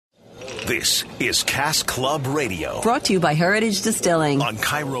This is Cask Club Radio. Brought to you by Heritage Distilling. On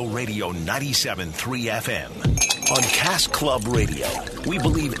Cairo Radio 97.3 FM. On Cask Club Radio, we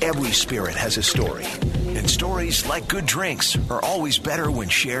believe every spirit has a story. And stories, like good drinks, are always better when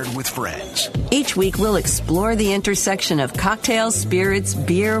shared with friends. Each week, we'll explore the intersection of cocktails, spirits,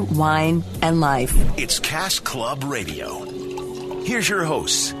 beer, wine, and life. It's Cask Club Radio. Here's your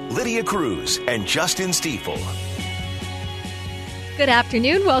hosts, Lydia Cruz and Justin Stiefel. Good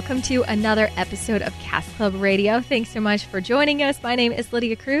afternoon. Welcome to another episode of Cask Club Radio. Thanks so much for joining us. My name is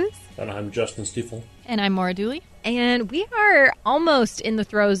Lydia Cruz. And I'm Justin Stiefel. And I'm Maura. And we are almost in the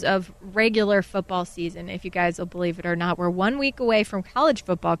throes of regular football season, if you guys will believe it or not. We're 1 week away from college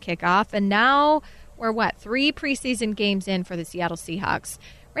football kickoff, and now we're, 3 preseason games in for the Seattle Seahawks.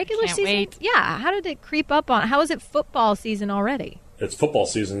 Regular Can't season? wait. Yeah. How did it creep up on? How is it football season already? It's football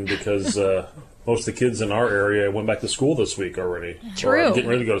season because most of the kids in our area went back to school this week already. True. Or getting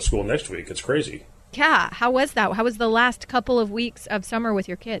ready to go to school next week. It's crazy. Yeah. How was that? How was the last couple of weeks of summer with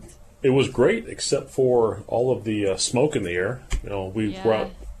your kids? It was great, except for all of the smoke in the air. You know, we were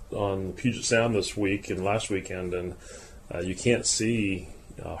out on Puget Sound this week and last weekend, and you can't see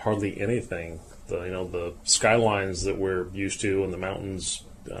hardly anything. The skylines that we're used to and the mountains,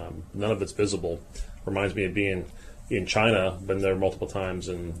 none of it's visible. Reminds me of being in China. Been there multiple times,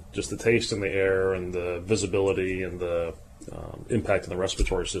 and just the taste in the air and the visibility and the impact on the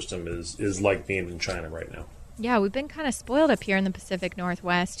respiratory system is like being in China right now. Yeah, we've been kind of spoiled up here in the Pacific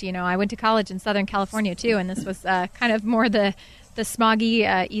Northwest. You know, I went to college in Southern California, too, and this was kind of more the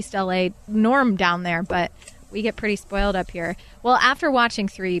smoggy East LA norm down there, but we get pretty spoiled up here. Well, after watching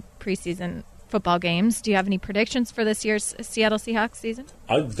 3 preseason football games, do you have any predictions for this year's Seattle Seahawks season?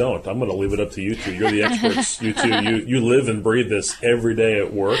 I don't. I'm going to leave it up to you two. You're the experts. You two, you live and breathe this every day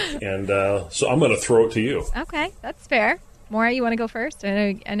at work, and so I'm going to throw it to you. Okay, that's fair. Maura, you want to go first?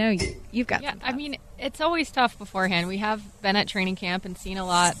 I know you've got some thoughts. I mean, it's always tough beforehand. We have been at training camp and seen a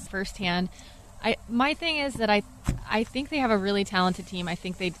lot firsthand. My thing is that I think they have a really talented team. I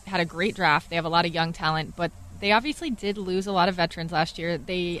think they had a great draft. They have a lot of young talent, but they obviously did lose a lot of veterans last year.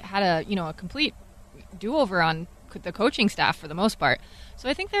 They had a complete do-over on the coaching staff for the most part. So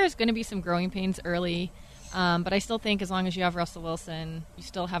I think there's going to be some growing pains early. But I still think as long as you have Russell Wilson, you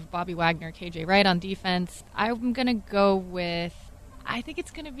still have Bobby Wagner, KJ Wright on defense. I'm going to go with, I think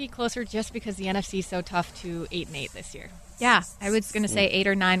it's going to be closer just because the NFC is so tough to 8-8 this year. Yeah, I was going to say 8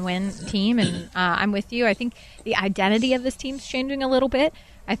 or 9 win team, and I'm with you. I think the identity of this team's changing a little bit.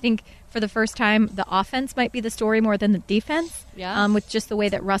 I think for the first time, the offense might be the story more than the defense. Yeah. With just the way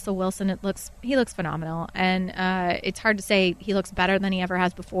that Russell Wilson, he looks phenomenal, and it's hard to say he looks better than he ever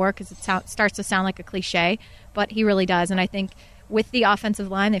has before because it starts to sound like a cliche, but he really does. And I think with the offensive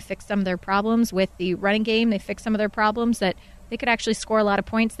line, they fixed some of their problems. With the running game, they fixed some of their problems that they could actually score a lot of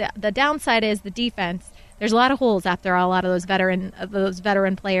points. The downside is the defense. There's a lot of holes after a lot of those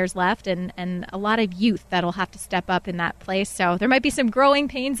veteran players left, and a lot of youth that'll have to step up in that place. So there might be some growing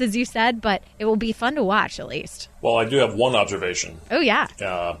pains, as you said, but it will be fun to watch at least. Well, I do have one observation. Oh, yeah.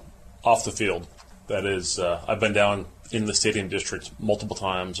 Off the field. That is, I've been down in the stadium district multiple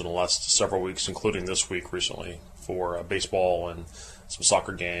times in the last several weeks, including this week recently, for baseball and some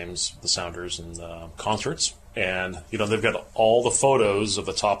soccer games, the Sounders, and concerts. And, they've got all the photos of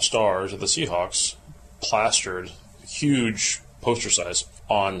the top stars of the Seahawks plastered, huge poster size,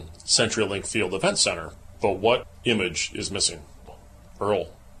 on CenturyLink Field Event Center. But what image is missing? Earl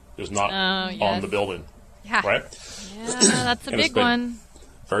is not on the building. Yeah. Right? Yeah, that's a big one.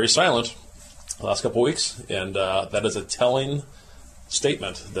 Very silent the last couple of weeks, and that is a telling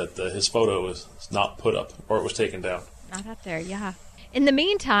statement that his photo is not put up, or it was taken down. Not up there, yeah. In the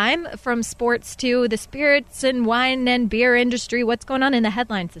meantime, from sports to the spirits and wine and beer industry, what's going on in the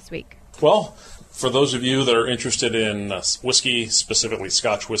headlines this week? Well, for those of you that are interested in whiskey, specifically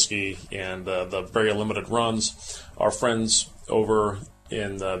Scotch whiskey, and the very limited runs, our friends over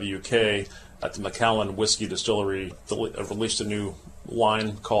in the UK at the Macallan Whiskey Distillery released a new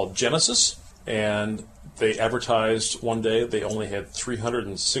line called Genesis, and they advertised one day they only had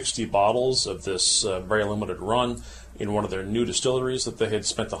 360 bottles of this very limited run in one of their new distilleries that they had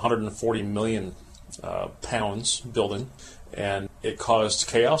spent 140 million pounds building. And it caused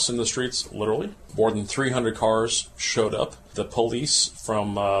chaos in the streets, literally. More than 300 cars showed up. The police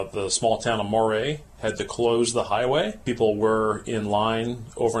from the small town of Moray had to close the highway. People were in line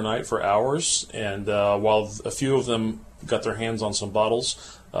overnight for hours, and while a few of them got their hands on some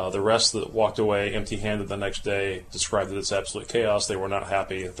bottles, the rest that walked away empty-handed the next day described it as absolute chaos. They were not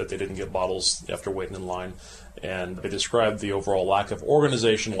happy that they didn't get bottles after waiting in line, and they described the overall lack of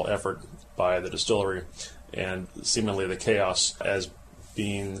organizational effort by the distillery and seemingly the chaos as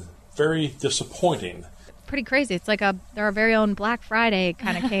being very disappointing. Pretty crazy. It's like their very own Black Friday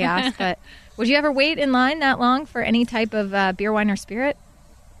kind of chaos. But would you ever wait in line that long for any type of beer, wine, or spirit?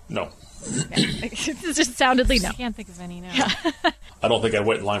 No. It just soundedly no. I can't think of any now. I don't think I'd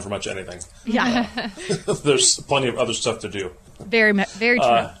wait in line for much anything. Yeah. There's plenty of other stuff to do. Very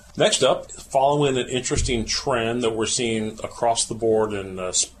true. Next up, following an interesting trend that we're seeing across the board in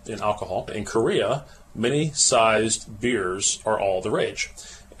alcohol, in Korea, many-sized beers are all the rage.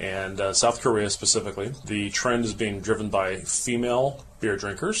 And South Korea specifically, the trend is being driven by female beer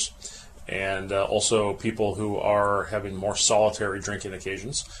drinkers and also people who are having more solitary drinking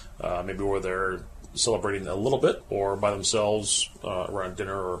occasions, maybe where they're celebrating a little bit or by themselves around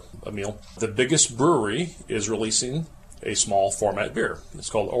dinner or a meal. The biggest brewery is releasing a small format beer. It's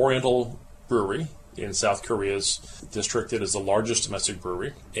called Oriental Brewery in South Korea's district. It is the largest domestic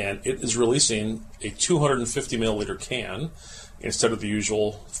brewery, and it is releasing a 250 milliliter can instead of the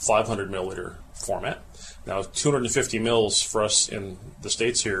usual 500 milliliter format. Now, 250 mils for us in the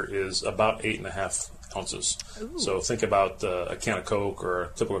States here is about 8.5 ounces. Ooh. So think about a can of Coke or a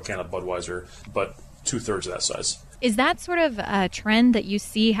typical can of Budweiser, but 2/3 of that size. Is that sort of a trend that you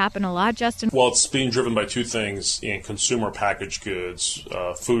see happen a lot, Justin? Well, it's being driven by two things in consumer packaged goods,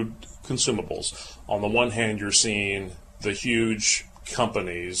 food consumables. On the one hand, you're seeing the huge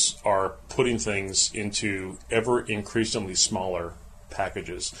companies are putting things into ever increasingly smaller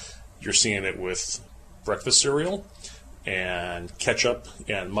packages. You're seeing it with breakfast cereal and ketchup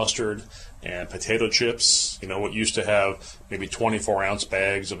and mustard and potato chips. You know, what used to have maybe 24-ounce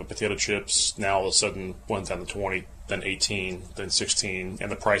bags of potato chips now all of a sudden went down to 20, then 18, then 16,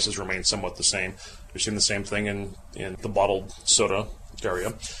 and the prices remain somewhat the same. You're seeing the same thing in the bottled soda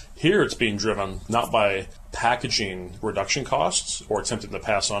area. Here it's being driven not by packaging reduction costs or attempting to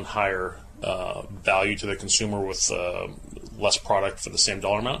pass on higher value to the consumer with less product for the same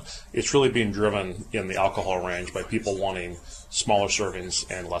dollar amount. It's really being driven in the alcohol range by people wanting smaller servings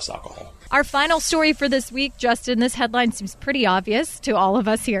and less alcohol. Our final story for this week, Justin, this headline seems pretty obvious to all of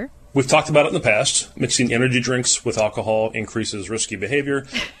us here. We've talked about it in the past. Mixing energy drinks with alcohol increases risky behavior.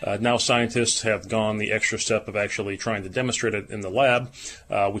 Now scientists have gone the extra step of actually trying to demonstrate it in the lab.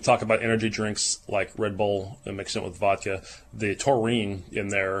 We talk about energy drinks like Red Bull and mix it with vodka. The taurine in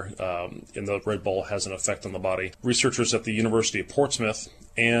there, in the Red Bull, has an effect on the body. Researchers at the University of Portsmouth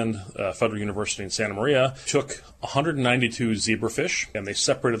and Federal University in Santa Maria took 192 zebrafish and they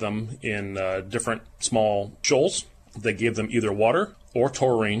separated them in different small shoals. They gave them either water or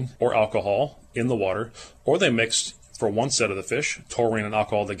taurine or alcohol in the water, or they mixed, for one set of the fish, taurine and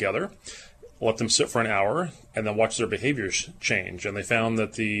alcohol together, let them sit for an hour, and then watch their behaviors change. And they found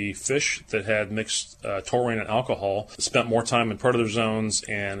that the fish that had mixed taurine and alcohol spent more time in predator zones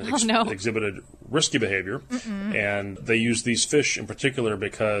and exhibited risky behavior. Mm-mm. And they used these fish in particular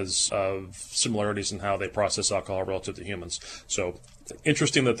because of similarities in how they process alcohol relative to humans. So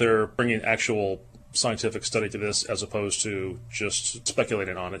interesting that they're bringing actual scientific study to this as opposed to just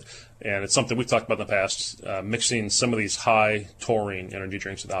speculating on it. And it's something we've talked about in the past. Mixing some of these high taurine energy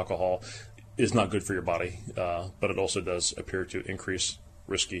drinks with alcohol is not good for your body, but it also does appear to increase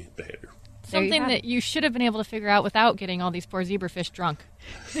risky behavior. Something that you should have been able to figure out without getting all these poor zebrafish drunk.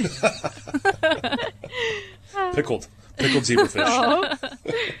 Pickled zebrafish. Oh.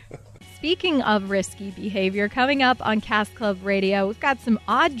 Speaking of risky behavior, coming up on Cask Club Radio, we've got some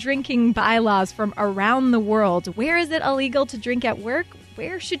odd drinking bylaws from around the world. Where is it illegal to drink at work?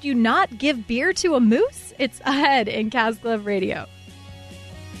 Where should you not give beer to a moose? It's ahead in Cask Club Radio.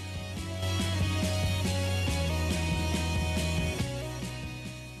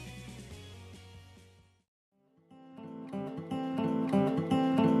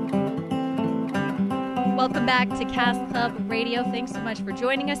 Welcome back to Cask Club Radio. Thanks so much for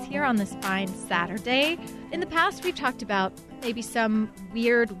joining us here on this fine Saturday. In the past, we've talked about maybe some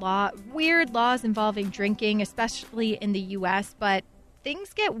weird laws involving drinking, especially in the U.S., but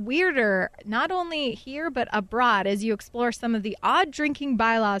things get weirder, not only here, but abroad, as you explore some of the odd drinking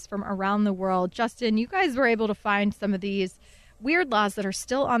bylaws from around the world. Justin, you guys were able to find some of these weird laws that are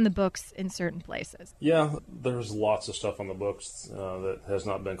still on the books in certain places. Yeah, there's lots of stuff on the books that has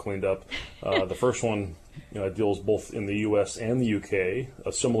not been cleaned up. The first one deals both in the U.S. and the U.K.,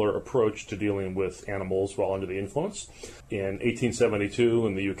 a similar approach to dealing with animals while under the influence. In 1872,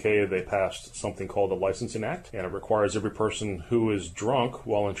 in the U.K., they passed something called the Licensing Act, and it requires every person who is drunk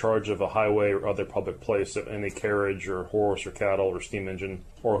while in charge of a highway or other public place of any carriage or horse or cattle or steam engine,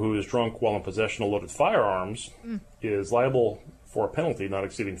 or who is drunk while in possession of loaded firearms, is liable for a penalty not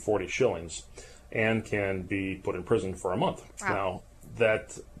exceeding 40 shillings and can be put in prison for a month. Wow. Now,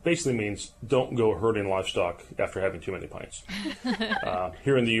 that basically means don't go herding livestock after having too many pints.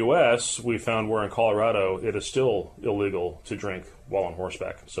 Here in the U.S., we found where in Colorado it is still illegal to drink while on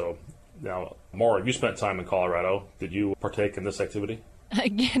horseback. So now, Maura, you spent time in Colorado. Did you partake in this activity?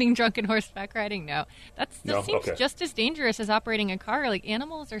 Getting drunk and horseback riding? No. That seems Okay. just as dangerous as operating a car. Like,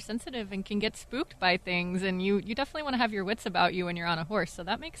 animals are sensitive and can get spooked by things, and you definitely want to have your wits about you when you're on a horse, so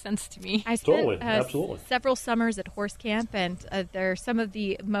that makes sense to me. I spent Totally, absolutely. several summers at horse camp, and they're some of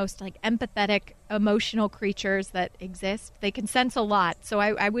the most empathetic, emotional creatures that exist. They can sense a lot, so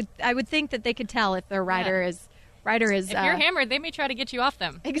I would think that they could tell if their rider is. If you're hammered, they may try to get you off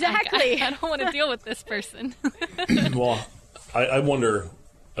them. Exactly. I don't want to deal with this person. Well, I wonder,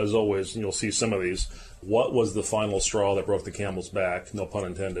 as always, and you'll see some of these, what was the final straw that broke the camel's back, no pun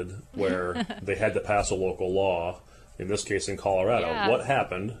intended, where they had to pass a local law, in this case in Colorado. Yeah. What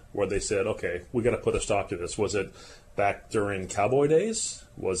happened where they said, okay, we got to put a stop to this? Was it back during cowboy days?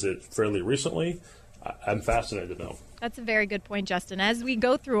 Was it fairly recently? I'm fascinated to know. That's a very good point, Justin. As we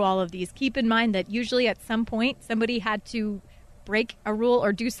go through all of these, keep in mind that usually at some point somebody had to break a rule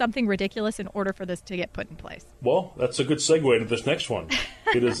or do something ridiculous in order for this to get put in place. Well, that's a good segue to this next one.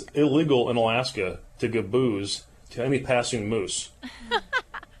 It is illegal in Alaska to give booze to any passing moose.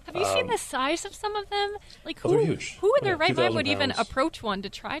 Have you seen the size of some of them? Like, Oh, they're huge. who in their Yeah, right mind 2,000 would even pounds. approach one to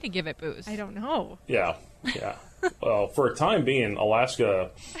try to give it booze? I don't know. Yeah. Well, for a time being, Alaska,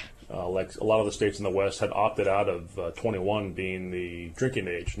 like a lot of the states in the West, had opted out of 21 being the drinking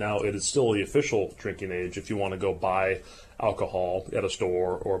age. Now, it is still the official drinking age if you want to go buy alcohol at a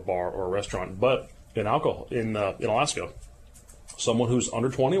store or bar or a restaurant. But in Alaska, someone who's under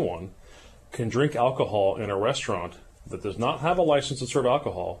 21 can drink alcohol in a restaurant that does not have a license to serve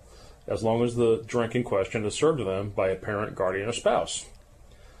alcohol, as long as the drink in question is served to them by a parent, guardian, or spouse.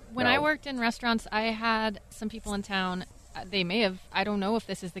 When Now- I worked in restaurants, I had some people in town. They may have, I don't know if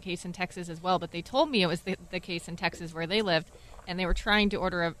this is the case in Texas as well, but they told me it was the case in Texas where they lived, and they were trying to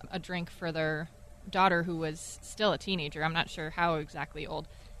order a drink for their daughter who was still a teenager. I'm not sure how exactly old.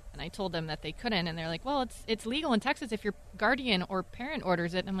 And I told them that they couldn't, and they're like, well, it's legal in Texas if your guardian or parent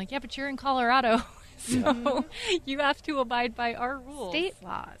orders it. And I'm like, yeah, but you're in Colorado, so you have to abide by our rules. State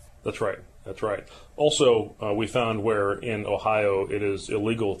laws. That's right. That's right. Also, we found where in Ohio it is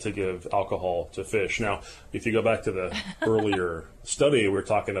illegal to give alcohol to fish. Now, if you go back to the earlier study we were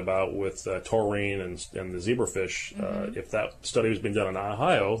talking about with taurine and the zebrafish, if that study was being done in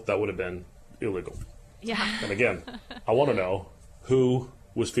Ohio, that would have been illegal. Yeah. And again, I want to know who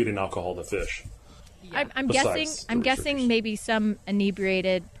was feeding alcohol to fish. I'm Besides the guessing researchers. maybe some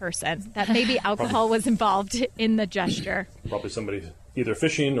inebriated person that maybe alcohol was involved in the gesture. Probably somebody either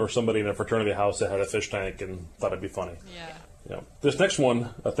fishing or somebody in a fraternity house that had a fish tank and thought it'd be funny. Yeah. Yeah. This next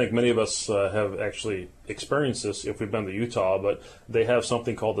one, I think many of us have actually experienced this if we've been to Utah, but they have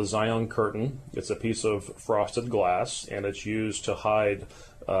something called the Zion curtain. It's a piece of frosted glass, and it's used to hide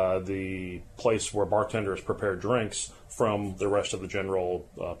the place where bartenders prepare drinks from the rest of the general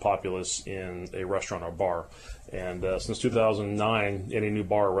populace in a restaurant or bar. And since 2009, any new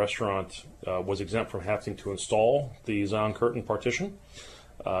bar or restaurant was exempt from having to install the Zion curtain partition,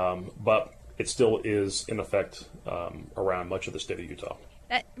 but it still is in effect around much of the state of Utah.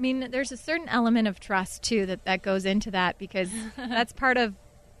 There's a certain element of trust, too, that goes into that, because that's part of,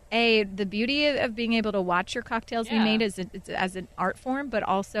 the beauty of being able to watch your cocktails be made as an art form, but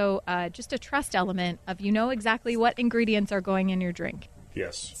also just a trust element of exactly what ingredients are going in your drink.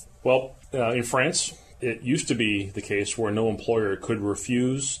 Yes. Well, in France, it used to be the case where no employer could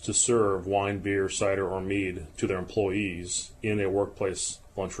refuse to serve wine, beer, cider, or mead to their employees in a workplace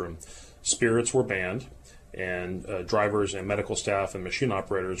lunchroom. Spirits were banned, and drivers and medical staff and machine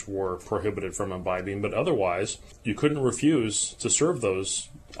operators were prohibited from imbibing, but otherwise, you couldn't refuse to serve those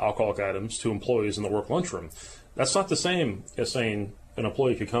alcoholic items to employees in the work lunchroom. That's not the same as saying an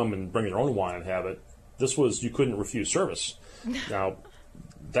employee could come and bring their own wine and have it. This was, you couldn't refuse service. Now,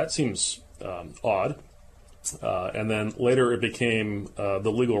 that seems odd. And then later it became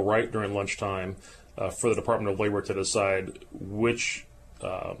the legal right during lunchtime for the Department of Labor to decide which,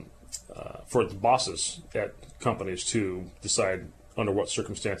 for the bosses at companies to decide under what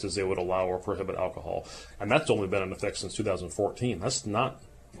circumstances they would allow or prohibit alcohol. And that's only been in effect since 2014. That's not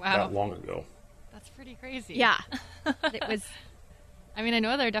that long ago. That's pretty crazy. Yeah. It was. I mean, I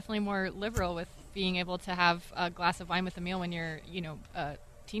know they're definitely more liberal with being able to have a glass of wine with a meal when you're, a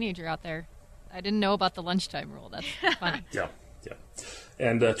teenager out there. I didn't know about the lunchtime rule. That's funny. Yeah.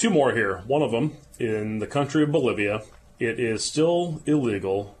 And two more here. One of them, in the country of Bolivia, it is still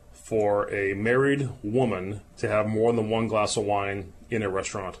illegal for a married woman to have more than one glass of wine in a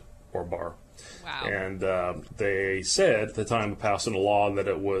restaurant or bar. Wow. And they said at the time of passing a law that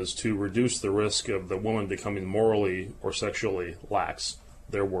it was to reduce the risk of the woman becoming morally or sexually lax,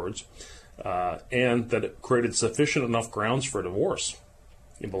 their words, and that it created sufficient enough grounds for divorce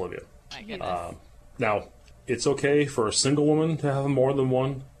in Bolivia. My goodness. Now, it's okay for a single woman to have more than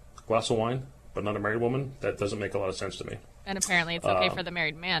one glass of wine, but not a married woman. That doesn't make a lot of sense to me. And apparently it's okay for the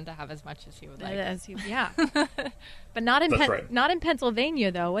married man to have as much as he would like. Yeah. But not in That's right. not in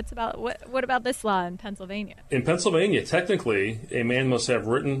Pennsylvania, though. What about this law in Pennsylvania? In Pennsylvania, technically, a man must have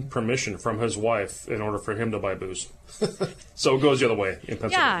written permission from his wife in order for him to buy booze. So it goes the other way in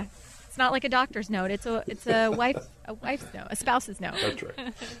Pennsylvania. Yeah. It's not like a doctor's note. It's a wife's note, a spouse's note. That's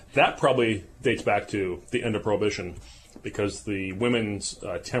right. That probably dates back to the end of Prohibition, because the women's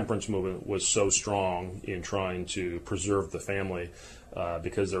temperance movement was so strong in trying to preserve the family,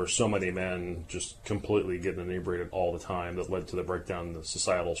 because there were so many men just completely getting inebriated all the time that led to the breakdown in the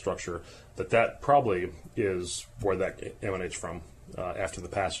societal structure, that probably is where that emanates from after the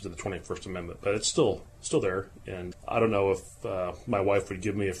passage of the 21st Amendment. But it's still there, and I don't know if my wife would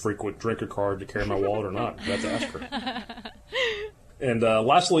give me a frequent drinker card to carry my wallet or not. I'd have to ask her. And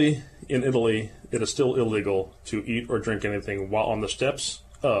lastly, in Italy, it is still illegal to eat or drink anything while on the steps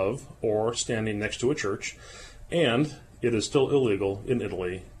of or standing next to a church. And it is still illegal in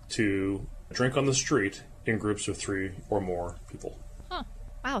Italy to drink on the street in groups of 3 or more people. Huh.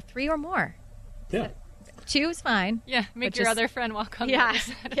 Wow, 3 or more. Yeah. 2 is fine. Yeah, make your other friend walk on the other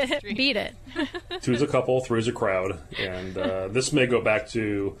side of the street. Beat it. 2 is a couple, 3 is a crowd. And this may go back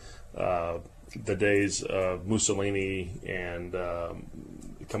to the days of Mussolini and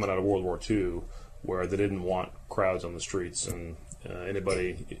coming out of World War II, where they didn't want crowds on the streets, and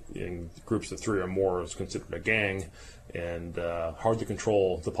anybody in groups of 3 or more was considered a gang, and hard to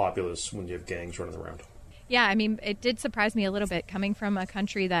control the populace when you have gangs running around. Yeah, I mean, it did surprise me a little bit coming from a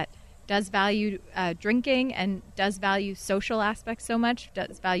country that does value drinking and does value social aspects so much,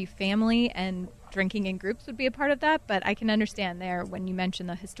 does value family, and drinking in groups would be a part of that. But I can understand there when you mention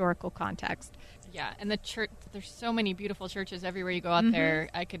the historical context. Yeah, and the church, there's so many beautiful churches everywhere you go out there.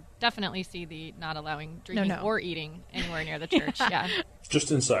 I could definitely see the not allowing drinking or eating anywhere near the church. Yeah.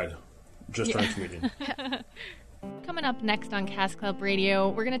 Just inside. Just during communion. Coming up next on Cask Club Radio,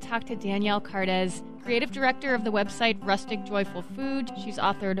 we're going to talk to Danielle Kartes, creative director of the website Rustic Joyful Food. She's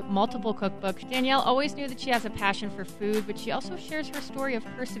authored multiple cookbooks. Danielle always knew that she has a passion for food, but she also shares her story of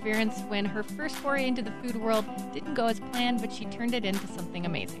perseverance when her first foray into the food world didn't go as planned, but she turned it into something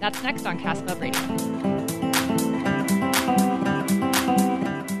amazing. That's next on Cask Club Radio.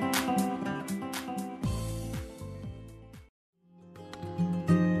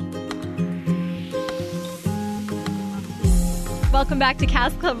 Welcome back to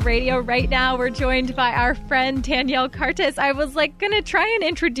Cask Club Radio. Right now, we're joined by our friend Danielle Kartes. I was going to try and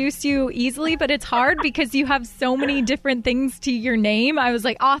introduce you easily, but it's hard because you have so many different things to your name. I was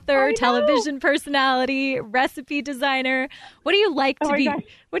like author, television personality, recipe designer. What do you like to be? Gosh.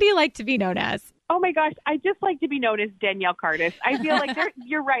 What do you like to be known as? Oh my gosh, I just like to be known as Danielle Kartes. I feel like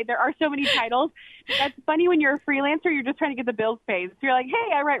you're right. There are so many titles. That's funny when you're a freelancer, you're just trying to get the bills paid. So you're like,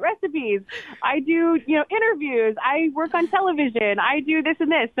 hey, I write recipes. I do, interviews. I work on television. I do this and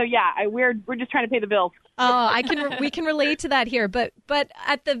this. So yeah, we're just trying to pay the bills. Oh, we can relate to that here. But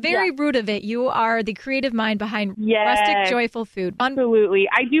at the very root of it, you are the creative mind behind Rustic Joyful Food. Absolutely.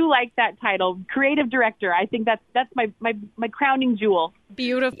 I do like that title, creative director. I think that's my crowning jewel.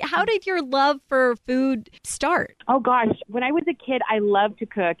 Beautiful. How did your love for food start? Oh gosh, when I was a kid, I loved to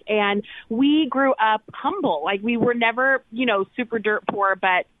cook, and we grew up humble. Like we were never, super dirt poor,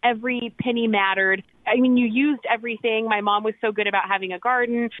 but every penny mattered. I mean, you used everything. My mom was so good about having a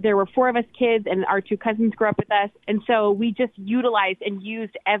garden. There were 4 of us kids, and our 2 cousins grew up with us. And so we just utilized and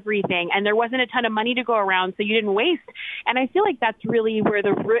used everything. And there wasn't a ton of money to go around, so you didn't waste. And I feel like that's really where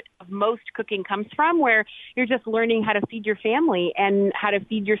the root of most cooking comes from, where you're just learning how to feed your family and how to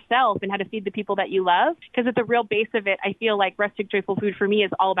feed yourself and how to feed the people that you love. Because at the real base of it, I feel like Rustic Joyful Food for me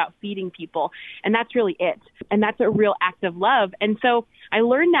is all about feeding people. And that's really it. And that's a real act of love. And so I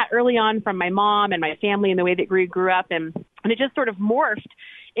learned that early on from my mom and my family and the way that we grew up. And it just sort of morphed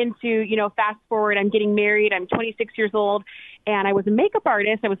into, fast forward, I'm getting married. I'm 26 years old, and I was a makeup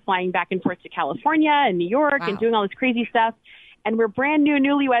artist. I was flying back and forth to California and New York and doing all this crazy stuff. And we're brand new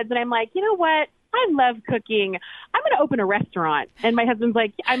newlyweds. And I'm like, you know what? I love cooking. I'm going to open a restaurant. And my husband's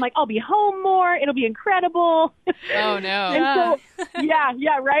like, I'll be home more. It'll be incredible. Oh, no. And so,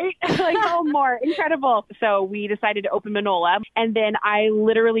 yeah, right? Like home more. Incredible. So we decided to open Manola. And then I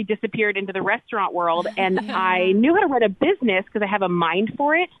literally disappeared into the restaurant world. And I knew how to run a business because I have a mind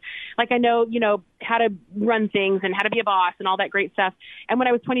for it. Like I know, how to run things and how to be a boss and all that great stuff. And when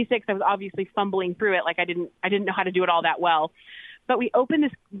I was 26, I was obviously fumbling through it. Like I didn't know how to do it all that well. But we opened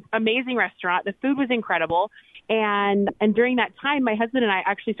this amazing restaurant. The food was incredible. And during that time, my husband and I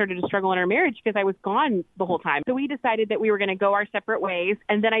actually started to struggle in our marriage because I was gone the whole time. So we decided that we were going to go our separate ways.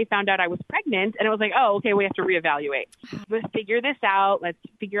 And then I found out I was pregnant, and it was like, oh, okay, we have to reevaluate. Let's figure this out. Let's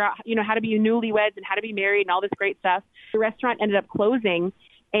figure out, how to be newlyweds and how to be married and all this great stuff. The restaurant ended up closing.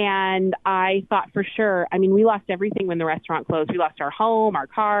 And I thought for sure, we lost everything when the restaurant closed. We lost our home, our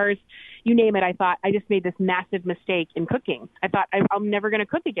cars, you name it. I thought I just made this massive mistake in cooking. I thought I'm never going to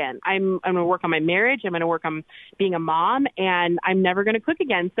cook again. I'm going to work on my marriage. I'm going to work on being a mom, and I'm never going to cook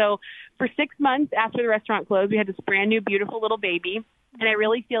again. So for 6 months after the restaurant closed, we had this brand new, beautiful little baby. And I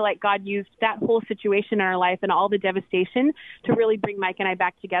really feel like God used that whole situation in our life and all the devastation to really bring Mike and I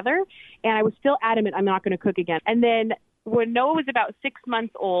back together. And I was still adamant I'm not going to cook again. And then when Noah was about 6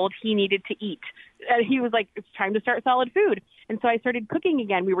 months old, he needed to eat. He was like, it's time to start solid food. And so I started cooking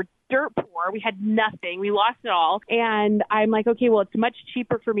again. We were dirt poor. We had nothing. We lost it all. And I'm like, okay, well, it's much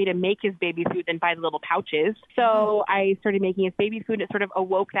cheaper for me to make his baby food than buy the little pouches. So I started making his baby food. And it sort of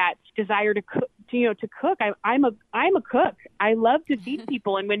awoke that desire to cook. To cook. I'm a cook. I love to feed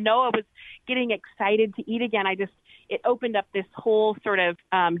people. And when Noah was getting excited to eat again, it opened up this whole sort of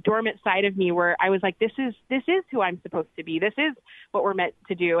dormant side of me where I was like, this is who I'm supposed to be. This is what we're meant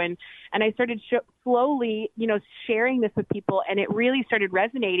to do. And I started slowly, sharing this with people, and it really started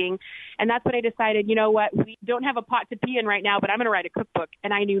resonating. And that's when I decided, we don't have a pot to pee in right now, but I'm going to write a cookbook.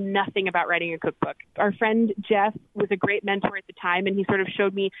 And I knew nothing about writing a cookbook. Our friend Jeff was a great mentor at the time, and he sort of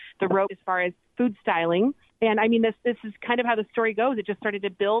showed me the rope as far as food styling. And this is kind of how the story goes. It just started to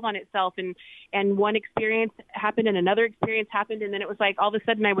build on itself, and one experience happened and another experience happened. And then it was like, all of a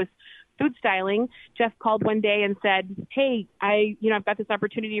sudden I was food styling. Jeff called one day and said, hey, I've got this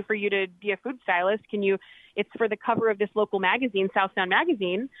opportunity for you to be a food stylist. It's for the cover of this local magazine, South Sound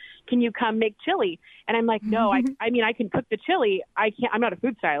Magazine. Can you come make chili? And I'm like, no, I can cook the chili. I'm not a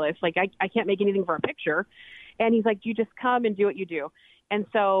food stylist. Like I can't make anything for a picture. And he's like, you just come and do what you do. And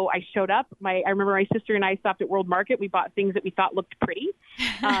so I showed up. I remember my sister and I stopped at World Market. We bought things that we thought looked pretty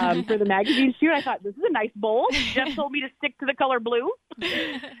for the magazine shoot. I thought, this is a nice bowl. Jeff told me to stick to the color blue.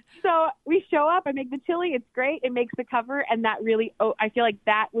 So we show up. I make the chili. It's great. It makes the cover. And that really, I feel like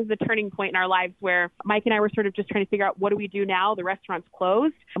that was the turning point in our lives where Mike and I were sort of just trying to figure out, what do we do now? The restaurant's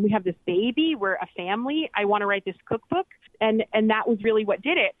closed. And we have this baby. We're a family. I want to write this cookbook. And that was really what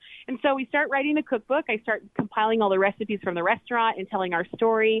did it. And so we start writing the cookbook. I start compiling all the recipes from the restaurant and telling our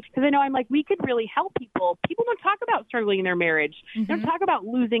story. Because I know I'm like, we could really help people. People don't talk about struggling in their marriage. Mm-hmm. They don't talk about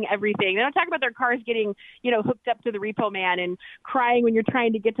losing everything. They don't talk about their cars getting, hooked up to the repo man and crying when you're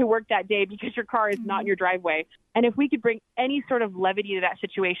trying to get to work that day because your car is not in your driveway. And if we could bring any sort of levity to that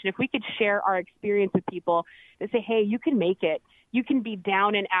situation, if we could share our experience with people that say, hey, you can make it. You can be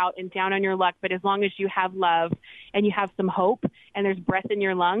down and out and down on your luck, but as long as you have love and you have some hope and there's breath in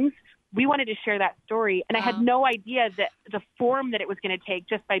your lungs, we wanted to share that story. And I had no idea that the form that it was going to take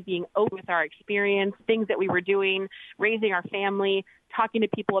just by being open with our experience, things that we were doing, raising our family, talking to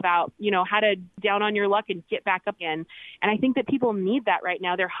people about, how to down on your luck and get back up again. And I think that people need that right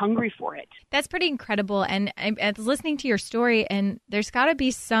now. They're hungry for it. That's pretty incredible. And I was listening to your story, and there's got to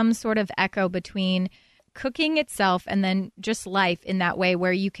be some sort of echo between cooking itself and then just life in that way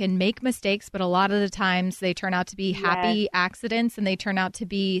where you can make mistakes, but a lot of the times they turn out to be happy accidents, and they turn out to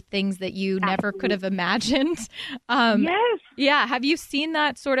be things that you never could have imagined. Yes. Yeah. Have you seen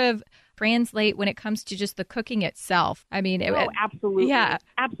that sort of translate when it comes to just the cooking itself? I mean, absolutely. Yeah,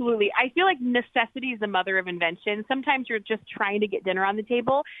 absolutely. I feel like necessity is the mother of invention. Sometimes you're just trying to get dinner on the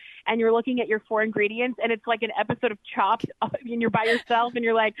table and you're looking at your 4 ingredients and it's like an episode of Chopped and you're by yourself and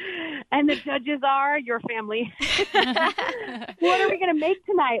you're like, and the judges are your family. What are we going to make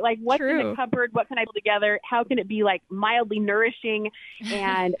tonight? Like, what's in the cupboard? What can I put together? How can it be like mildly nourishing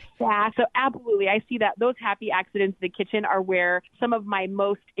and fast? So absolutely. I see that those happy accidents in the kitchen are where some of my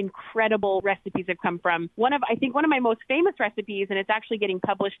most incredible recipes have come from. I think one of my most famous recipes, and it's actually getting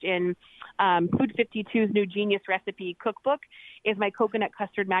published in Food 52's new Genius Recipe Cookbook, is my coconut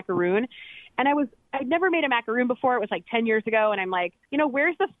custard macaroon. And I'd never made a macaroon before. It was like 10 years ago. And I'm like,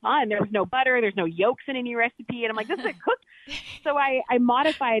 where's the fun? There was no butter. There's no yolks in any recipe. And I'm like, this isn't cooked. So I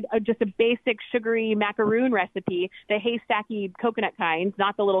modified just a basic sugary macaroon recipe, the haystacky coconut kinds,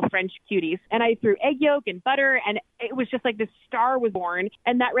 not the little French cuties. And I threw egg yolk and butter, and it was just like this star was born.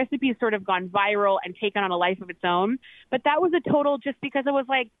 And that recipe has sort of gone viral and taken on a life of its own. But that was a total just because I was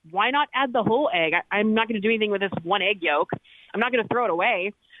like, why not add the whole egg? I'm not going to do anything with this one egg yolk. I'm not going to throw it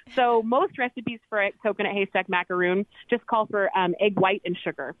away. So most recipes for a coconut haystack macaroon just call for egg white and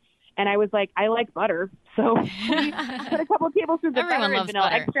sugar. And I was like, I like butter. So we put a couple of tablespoons of Everyone butter and loves vanilla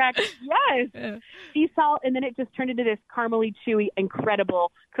butter. extract. Yes. Sea salt. And then it just turned into this caramely, chewy,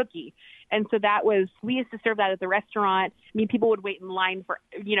 incredible cookie. And so we used to serve that at the restaurant. I mean, people would wait in line for,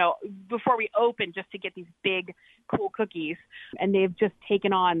 before we opened just to get these big, cool cookies. And they've just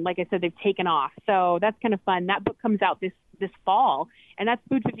taken on, like I said, they've taken off. So that's kind of fun. That book comes out this fall, and that's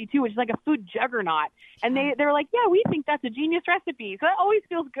Food 52, which is like a food juggernaut. And they're like, yeah, we think that's a genius recipe. So that always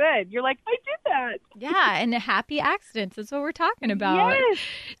feels good. You're like, I did that. Yeah, and happy accidents. That's what we're talking about. Yes.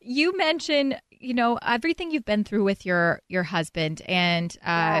 You mentioned, everything you've been through with your husband, and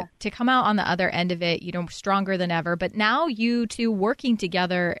to come out on the other end of it, stronger than ever. But now you two working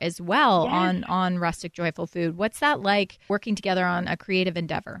together as well on Rustic Joyful Food. What's that like, working together on a creative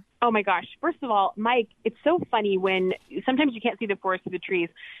endeavor? Oh, my gosh. First of all, Mike, it's so funny when sometimes you can't see the forest through the trees.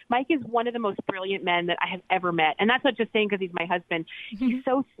 Mike is one of the most brilliant men that I have ever met. And that's not just saying because he's my husband. He's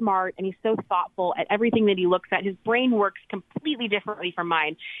so smart and he's so thoughtful at everything that he looks at. His brain works completely differently from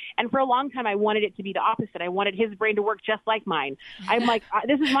mine. And for a long time, I wanted it to be the opposite. I wanted his brain to work just like mine. I'm like,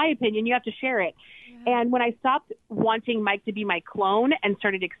 this is my opinion. You have to share it. And when I stopped wanting Mike to be my clone and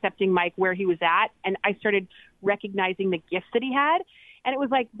started accepting Mike where he was at, and I started recognizing the gifts that he had, and it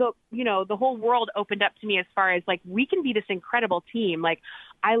was like the whole world opened up to me as far as like, we can be this incredible team. Like,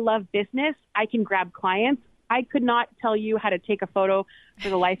 I love business. I can grab clients. I could not tell you how to take a photo for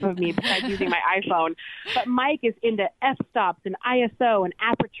the life of me besides using my iPhone. But Mike is into f-stops and ISO and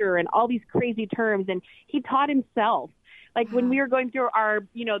aperture and all these crazy terms. And he taught himself. Like when we were going through our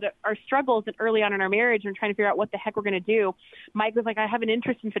struggles and early on in our marriage and trying to figure out what the heck we're going to do, Mike was like, I have an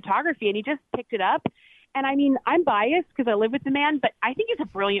interest in photography. And he just picked it up. And I mean, I'm biased because I live with the man, but I think he's a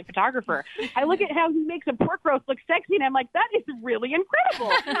brilliant photographer. I look at how he makes a pork roast look sexy, and I'm like, that is really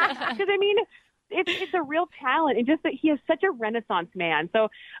incredible. Because, I mean, it's a real talent, and just that he is such a Renaissance man. So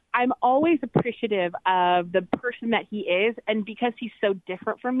I'm always appreciative of the person that he is, and because he's so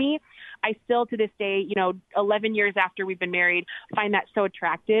different from me, I still to this day, 11 years after we've been married, find that so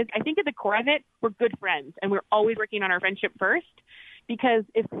attractive. I think at the core of it, we're good friends, and we're always working on our friendship first. Because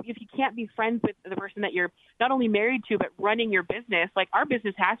if you can't be friends with the person that you're not only married to, but running your business, like our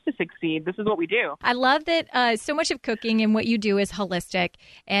business has to succeed. This is what we do. I love that so much of cooking and what you do is holistic.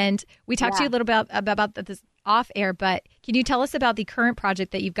 And we talked to you a little bit about this off air, but can you tell us about the current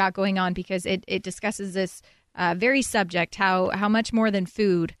project that you've got going on? Because it discusses this very subject, how much more than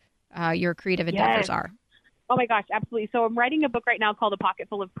food your creative endeavors are. Oh, my gosh, absolutely. So I'm writing a book right now called A Pocket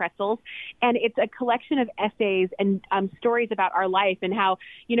Full of Pretzels, and it's a collection of essays and stories about our life and how,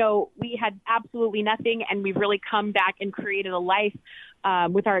 we had absolutely nothing, and we've really come back and created a life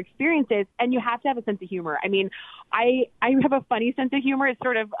with our experiences. And you have to have a sense of humor. I mean, I have a funny sense of humor. It's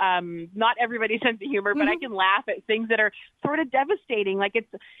sort of not everybody's sense of humor, but I can laugh at things that are sort of devastating. Like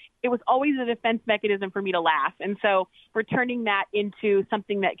it was always a defense mechanism for me to laugh. And so we're turning that into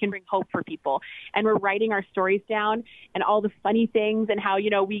something that can bring hope for people. And we're writing our stories down and all the funny things and how,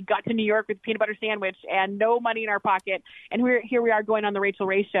 we got to New York with a peanut butter sandwich and no money in our pocket. And here we are going on the Rachel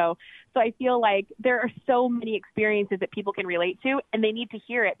Ray show. So I feel like there are so many experiences that people can relate to, and they need to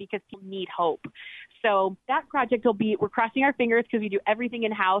hear it because people need hope. So that project we're crossing our fingers because we do everything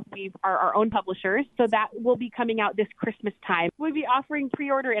in-house. We are our own publishers. So that will be coming out this Christmas time. We'll be offering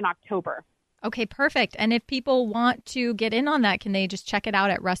pre-order in October. Okay, perfect. And if people want to get in on that, can they just check it out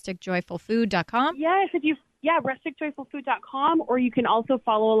at rusticjoyfulfood.com? Yes, rusticjoyfulfood.com, or you can also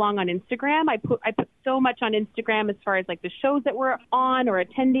follow along on Instagram. I put so much on Instagram as far as like the shows that we're on or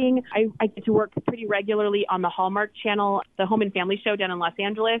attending. I get to work pretty regularly on the Hallmark Channel, the Home and Family Show down in Los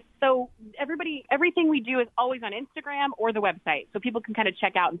Angeles. So everything we do is always on Instagram or the website, so people can kind of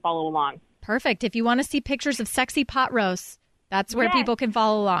check out and follow along. Perfect. If you want to see pictures of sexy pot roasts, that's where people can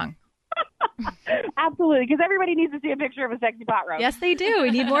follow along. Absolutely, because everybody needs to see a picture of a sexy pot roast. Yes, they do.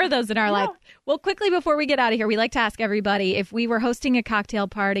 We need more of those in our life. Well, quickly before we get out of here, we like to ask everybody, if we were hosting a cocktail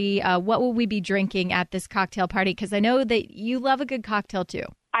party, what would we be drinking at this cocktail party? Because I know that you love a good cocktail, too.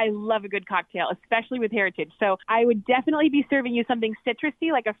 I love a good cocktail, especially with Heritage. So I would definitely be serving you something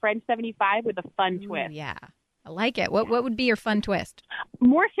citrusy, like a French 75 with a fun twist. Yeah. I like it. What would be your fun twist?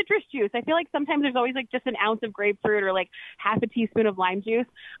 More citrus juice. I feel like sometimes there's always like just an ounce of grapefruit or like half a teaspoon of lime juice.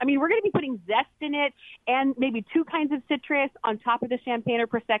 I mean, we're going to be putting zest in it and maybe 2 kinds of citrus on top of the champagne or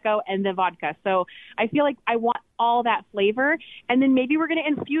Prosecco and the vodka. So I feel like I want all that flavor. And then maybe we're going to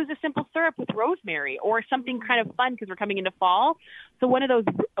infuse a simple syrup with rosemary or something kind of fun because we're coming into fall. So one of those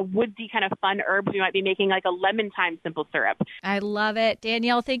woodsy kind of fun herbs, we might be making like a lemon thyme simple syrup. I love it.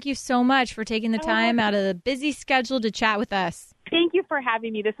 Danielle, thank you so much for taking the time out of the busy schedule to chat with us. Thank you for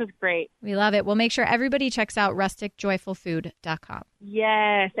having me. This was great. We love it. We'll make sure everybody checks out rusticjoyfulfood.com.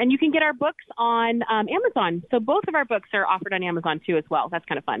 Yes. And you can get our books on Amazon. So both of our books are offered on Amazon, too, as well. That's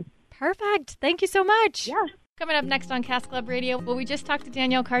kind of fun. Perfect. Thank you so much. Yeah. Coming up next on Cask Club Radio, well, we just talked to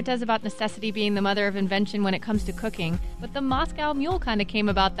Danielle Kartes about necessity being the mother of invention when it comes to cooking, but the Moscow Mule kind of came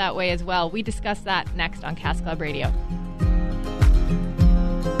about that way as well. We discuss that next on Cask Club Radio.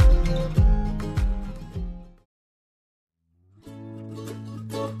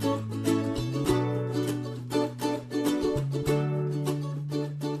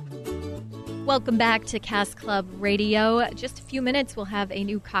 Welcome back to Cask Club Radio. Just a few minutes, we'll have a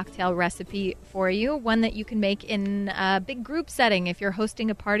new cocktail recipe for you, one that you can make in a big group setting if you're hosting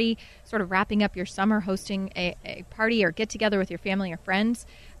a party, sort of wrapping up your summer, hosting a party or get-together with your family or friends.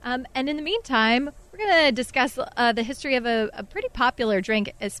 And in the meantime, we're going to discuss the history of a pretty popular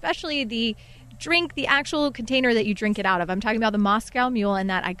drink, especially the actual container that you drink it out of. I'm talking about the Moscow Mule and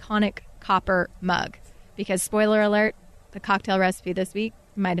that iconic copper mug. Because, spoiler alert, the cocktail recipe this week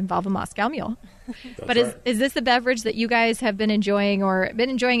might involve a Moscow Mule. But is this a beverage that you guys have been enjoying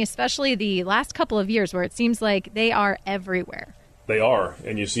especially the last couple of years where it seems like they are everywhere? They are,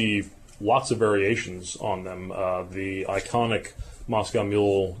 and you see lots of variations on them. The iconic Moscow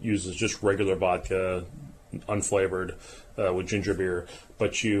Mule uses just regular vodka, unflavored, with ginger beer.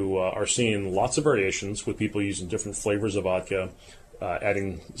 But you are seeing lots of variations with people using different flavors of vodka,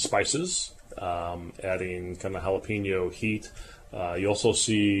 adding spices, adding kind of jalapeno heat. You also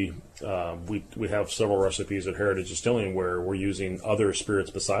see we have several recipes at Heritage Distilling where we're using other spirits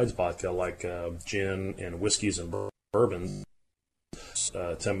besides vodka, like gin and whiskeys and bourbon,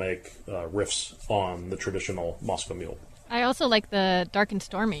 to make riffs on the traditional Moscow Mule. I also like the dark and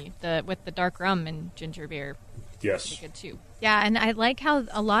stormy, with the dark rum and ginger beer. Yes. Pretty good too. Yeah, and I like how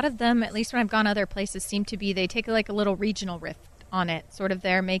a lot of them, at least when I've gone other places, seem to be, they take like a little regional riff on it. Sort of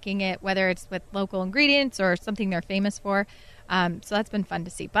they're making it, whether it's with local ingredients or something they're famous for. So that's been fun to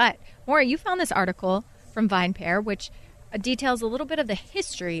see. But, Maura, you found this article from VinePair, which details a little bit of the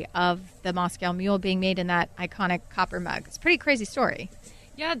history of the Moscow Mule being made in that iconic copper mug. It's a pretty crazy story.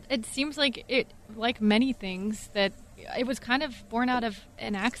 Yeah, it seems like like many things, that it was kind of born out of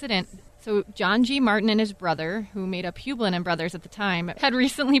an accident. So John G. Martin and his brother, who made up Hublin and Brothers at the time, had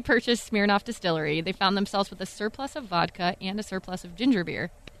recently purchased Smirnoff Distillery. They found themselves with a surplus of vodka and a surplus of ginger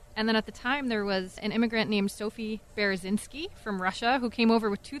beer. And then at the time, there was an immigrant named Sophie Berezinski from Russia who came over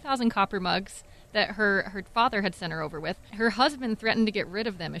with 2,000 copper mugs that her father had sent her over with. Her husband threatened to get rid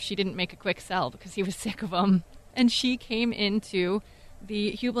of them if she didn't make a quick sell because he was sick of them. And she came into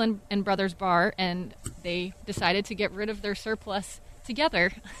the Hublin and Brothers bar, and they decided to get rid of their surplus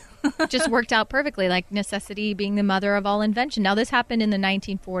together. It just worked out perfectly, like necessity being the mother of all invention. Now, this happened in the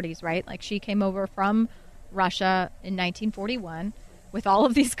 1940s, right? Like she came over from Russia in 1941. With all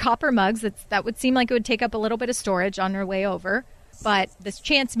of these copper mugs, that would seem like it would take up a little bit of storage on her way over. But this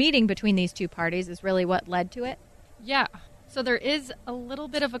chance meeting between these two parties is really what led to it. Yeah. So there is a little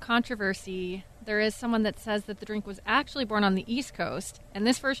bit of a controversy. There is someone that says that the drink was actually born on the East Coast. And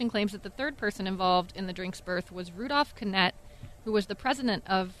this version claims that the third person involved in the drink's birth was Rudolf Knet, who was the president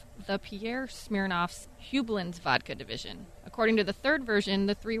of the Pierre Smirnoff's Hublin's vodka division. According to the third version,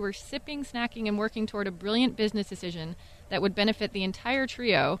 the three were sipping, snacking, and working toward a brilliant business decision that would benefit the entire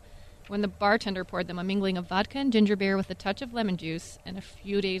trio when the bartender poured them a mingling of vodka and ginger beer with a touch of lemon juice, and a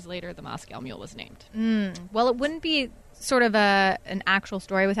few days later, the Moscow Mule was named. Well, it wouldn't be sort of an actual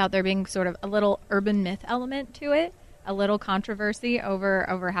story without there being sort of a little urban myth element to it, a little controversy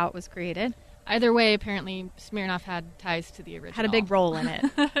over how it was created. Either way, apparently, Smirnoff had ties to the original. Had a big role in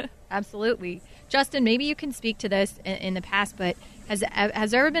it. Absolutely. Justin, maybe you can speak to this in the past, but has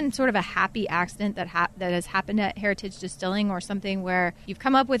there ever been sort of a happy accident that has happened at Heritage Distilling, or something where you've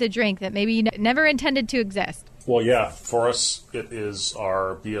come up with a drink that maybe you never intended to exist? Well, yeah. For us, it is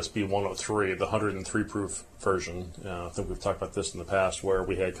our BSB 103, the 103 proof version. I think we've talked about this in the past, where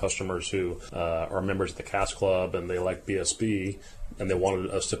we had customers who are members of the Cask Club and they like BSB, and they wanted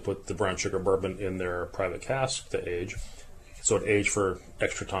us to put the brown sugar bourbon in their private cask to age. So it aged for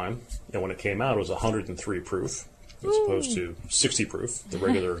extra time, and when it came out, it was 103 proof, as opposed to 60 proof, the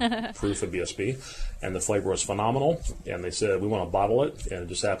regular proof of BSB. And the flavor was phenomenal, and they said, we want to bottle it, and it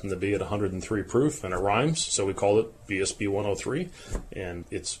just happened to be at 103 proof, and it rhymes, so we called it BSB 103, and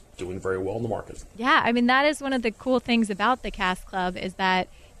it's doing very well in the market. Yeah, I mean, that is one of the cool things about the Cask Club, is that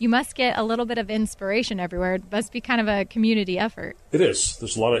you must get a little bit of inspiration everywhere. It must be kind of a community effort. It is.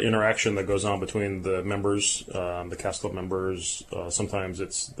 There's a lot of interaction that goes on between the members, the Cask Club members. Sometimes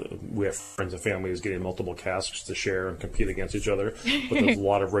we have friends and families getting multiple casks to share and compete against each other. But there's a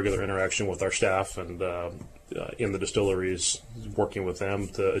lot of regular interaction with our staff, and in the distilleries, working with them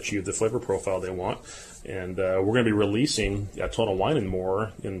to achieve the flavor profile they want. And we're going to be releasing at Total Wine &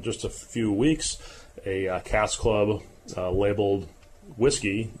 More in just a few weeks a Cask Club labeled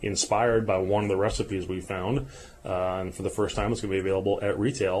whiskey inspired by one of the recipes we found. And for the first time, it's going to be available at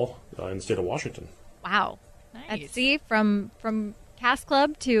retail in the state of Washington. Wow. Nice. See, from Cask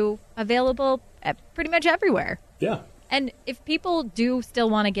Club to available at pretty much everywhere. Yeah. And if people do still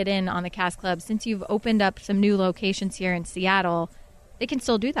want to get in on the Cask Club, since you've opened up some new locations here in Seattle, they can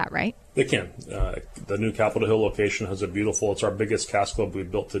still do that, right? They can. The new Capitol Hill location has it's our biggest Cask Club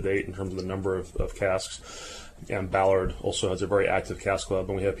we've built to date in terms of the number of casks. And Ballard also has a very active Cask Club,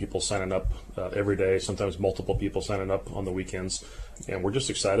 and we have people signing up every day, sometimes multiple people signing up on the weekends. And we're just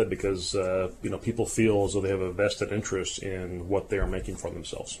excited because people feel as though they have a vested interest in what they are making for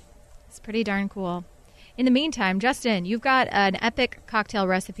themselves. It's pretty darn cool. In the meantime, Justin, you've got an epic cocktail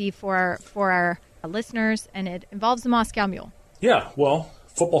recipe for our listeners, and it involves the Moscow Mule. Yeah, well,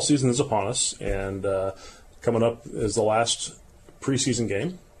 football season is upon us, and coming up is the last preseason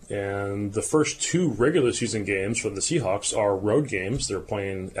game. And the first 2 regular season games for the Seahawks are road games. They're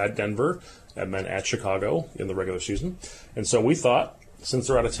playing at Denver and then at Chicago in the regular season. And so we thought, since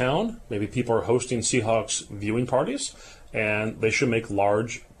they're out of town, maybe people are hosting Seahawks viewing parties, and they should make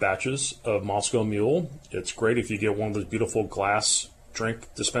large batches of Moscow Mule. It's great if you get one of those beautiful glass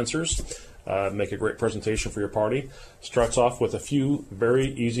drink dispensers. Make a great presentation for your party. Starts off with a few very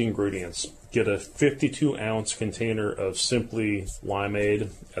easy ingredients. Get a 52-ounce container of Simply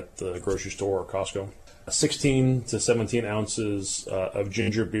Limeade at the grocery store or Costco. 16 to 17 ounces of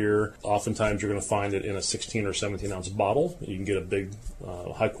ginger beer. Oftentimes you're going to find it in a 16 or 17-ounce bottle. You can get a big,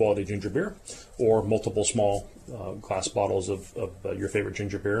 high-quality ginger beer or multiple small glass bottles of your favorite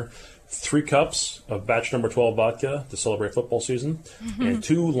ginger beer. 3 cups of batch number 12 vodka to celebrate football season. And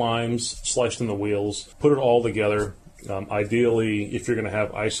 2 limes sliced in the wheels. Put it all together. Ideally, if you're going to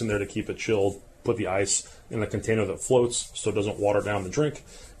have ice in there to keep it chilled, put the ice in a container that floats so it doesn't water down the drink.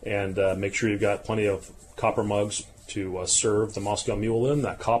 And make sure you've got plenty of copper mugs to serve the Moscow Mule in.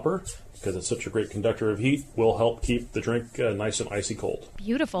 That copper, because it's such a great conductor of heat, will help keep the drink nice and icy cold.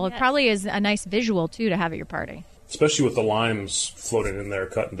 Beautiful. Yes. It probably is a nice visual, too, to have at your party. Especially with the limes floating in there,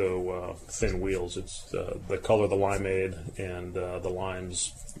 cut into thin wheels. It's the color of the limeade and the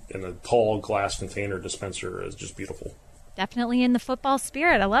limes in a tall glass container dispenser is just beautiful. Definitely in the football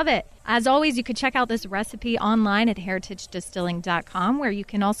spirit. I love it. As always, you can check out this recipe online at heritagedistilling.com, where you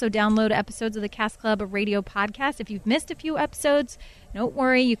can also download episodes of the Cask Club Radio podcast. If you've missed a few episodes, don't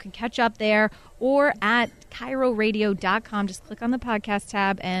worry. You can catch up there or at ChiroRadio.com. Just click on the podcast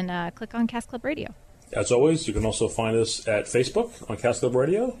tab and click on Cask Club Radio. As always, you can also find us at Facebook on Cask Club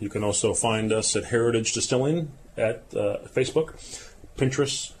Radio. You can also find us at Heritage Distilling at Facebook,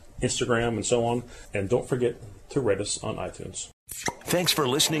 Pinterest, Instagram, and so on. And don't forget to rate us on iTunes. Thanks for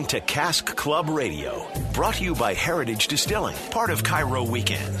listening to Cask Club Radio, brought to you by Heritage Distilling, part of Cairo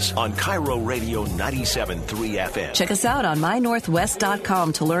Weekends on Cairo Radio 97.3 FM. Check us out on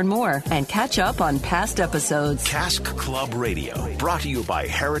mynorthwest.com to learn more and catch up on past episodes. Cask Club Radio, brought to you by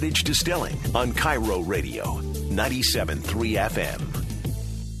Heritage Distilling on Cairo Radio 97.3 FM.